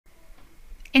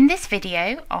In this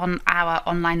video on our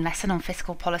online lesson on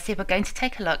fiscal policy, we're going to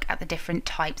take a look at the different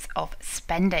types of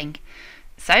spending.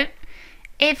 So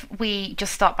if we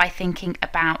just start by thinking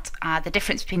about the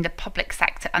difference between the public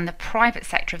sector and the private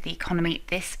sector of the economy,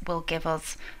 this will give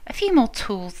us a few more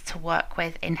tools to work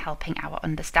with in helping our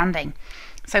understanding.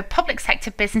 So public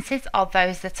sector businesses are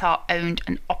those that are owned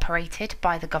and operated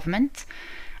by the government,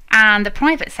 and the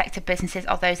private sector businesses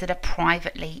are those that are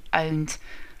privately owned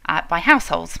by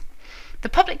households. The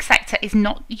public sector is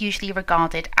not usually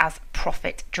regarded as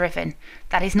profit driven.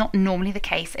 That is not normally the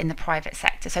case in the private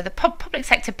sector. So the public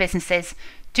sector businesses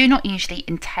do not usually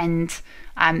intend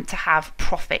to have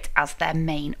profit as their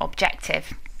main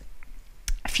objective.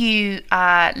 A few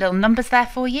little numbers there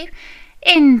for you.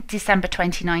 In December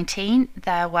 2019,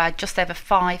 there were just over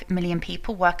 5 million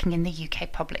people working in the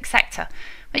UK public sector,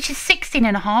 which is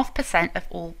 16.5% of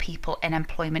all people in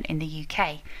employment in the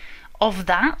UK. Of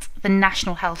that, the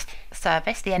National Health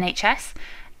Service, the NHS,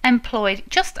 employed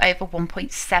just over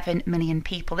 1.7 million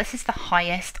people. This is the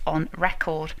highest on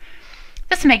record.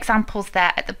 There's some examples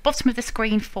there at the bottom of the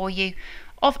screen for you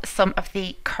of some of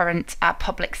the current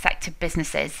public sector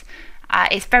businesses.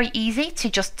 It's very easy to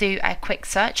just do a quick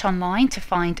search online to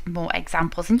find more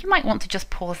examples, and you might want to just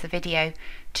pause the video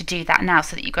to do that now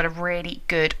so that you've got a really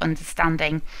good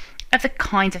understanding of the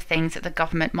kinds of things that the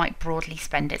government might broadly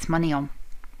spend its money on.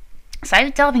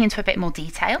 So delving into a bit more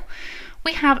detail,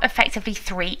 we have effectively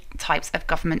three types of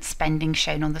government spending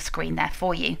shown on the screen there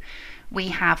for you. We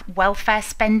have welfare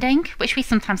spending, which we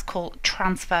sometimes call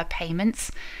transfer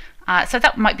payments. So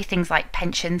that might be things like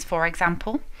pensions, for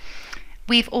example.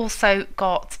 We've also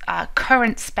got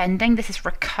current spending. This is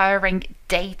recurring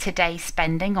day-to-day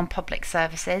spending on public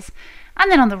services.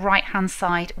 And then on the right-hand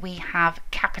side, we have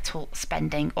capital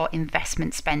spending or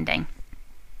investment spending.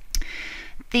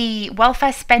 The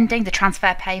welfare spending, the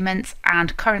transfer payments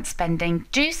and current spending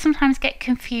do sometimes get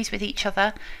confused with each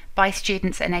other by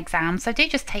students in exams, so do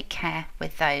just take care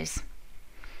with those.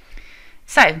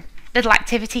 So, little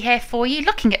activity here for you,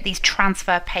 looking at these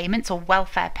transfer payments or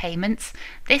welfare payments.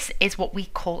 This is what we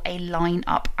call a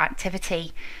line-up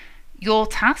activity. Your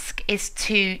task is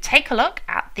to take a look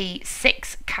at the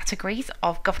 6 categories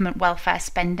of government welfare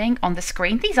spending on the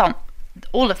screen. These aren't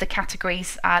all of the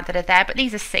categories that are there, but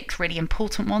these are 6 really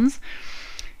important ones.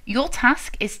 Your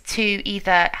task is to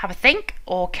either have a think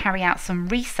or carry out some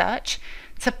research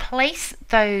to place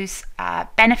those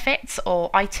benefits or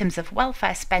items of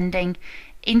welfare spending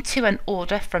into an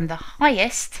order from the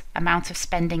highest amount of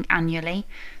spending annually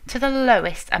to the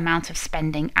lowest amount of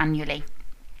spending annually.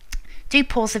 Do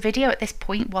pause the video at this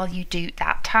point while you do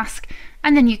that task,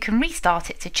 and then you can restart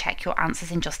it to check your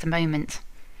answers in just a moment.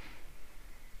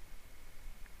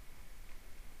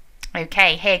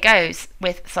 Okay, here goes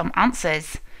with some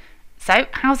answers. So,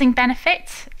 housing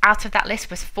benefit out of that list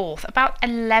was 4th. About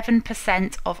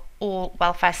 11% of all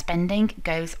welfare spending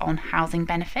goes on housing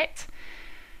benefit.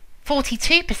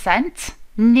 42%,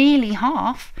 nearly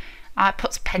half,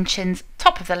 puts pensions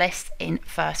top of the list in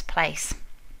first place.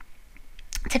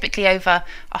 Typically over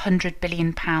 £100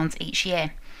 billion each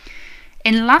year.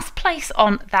 In last place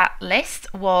on that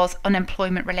list was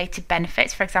unemployment related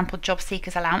benefits, for example job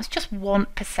seekers allowance. Just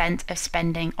 1% of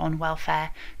spending on welfare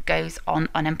goes on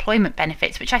unemployment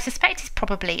benefits, which I suspect is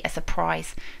probably a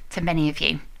surprise to many of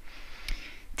you.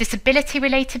 Disability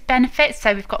related benefits,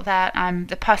 so we've got there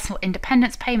the personal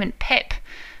independence payment, PIP,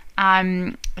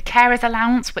 the carers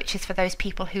allowance, which is for those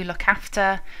people who look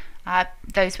after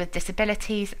those with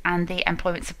disabilities, and the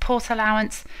employment support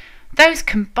allowance. Those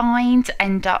combined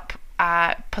end up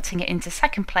putting it into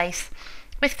second place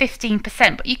with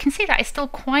 15%, but you can see that it's still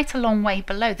quite a long way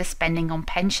below the spending on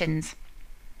pensions.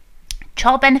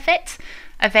 Child benefit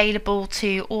available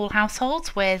to all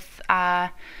households with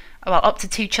up to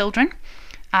 2 children.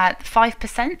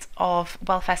 5% of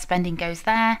welfare spending goes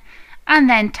there, and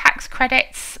then tax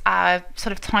credits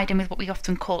sort of tied in with what we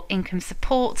often call income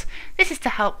support. This is to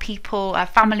help people,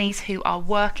 families who are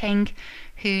working,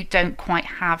 who don't quite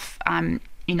have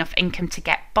enough income to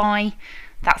get by.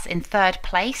 That's in 3rd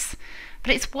place,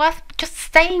 but it's worth just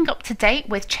staying up to date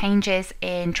with changes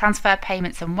in transfer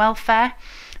payments and welfare.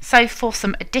 So for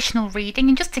some additional reading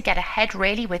and just to get ahead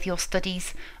really with your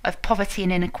studies of poverty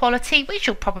and inequality, which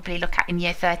you'll probably look at in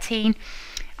year 13,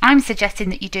 I'm suggesting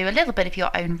that you do a little bit of your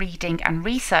own reading and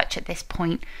research at this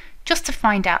point just to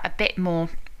find out a bit more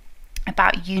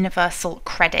about universal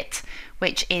credit,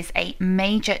 which is a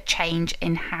major change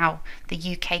in how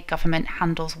the UK government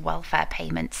handles welfare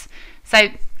payments. So,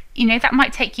 you know, that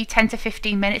might take you 10 to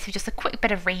 15 minutes of just a quick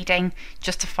bit of reading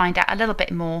just to find out a little bit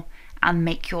more and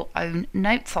make your own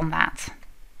notes on that.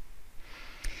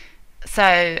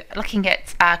 So looking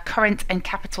at current and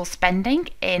capital spending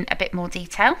in a bit more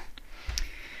detail.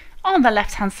 On the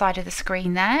left-hand side of the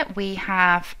screen there, we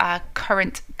have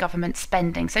current government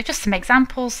spending. So just some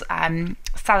examples,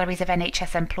 salaries of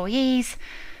NHS employees,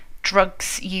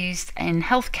 drugs used in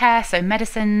healthcare, so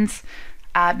medicines,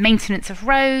 maintenance of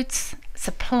roads,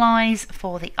 supplies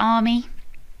for the army.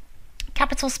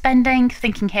 Capital spending,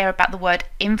 thinking here about the word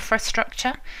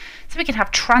infrastructure. So we can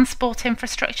have transport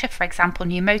infrastructure, for example,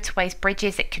 new motorways,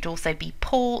 bridges. It could also be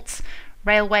ports,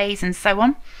 railways, and so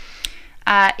on.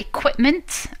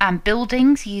 Equipment and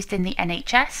buildings used in the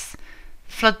NHS,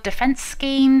 flood defence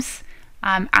schemes,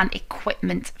 and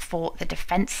equipment for the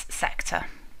defence sector.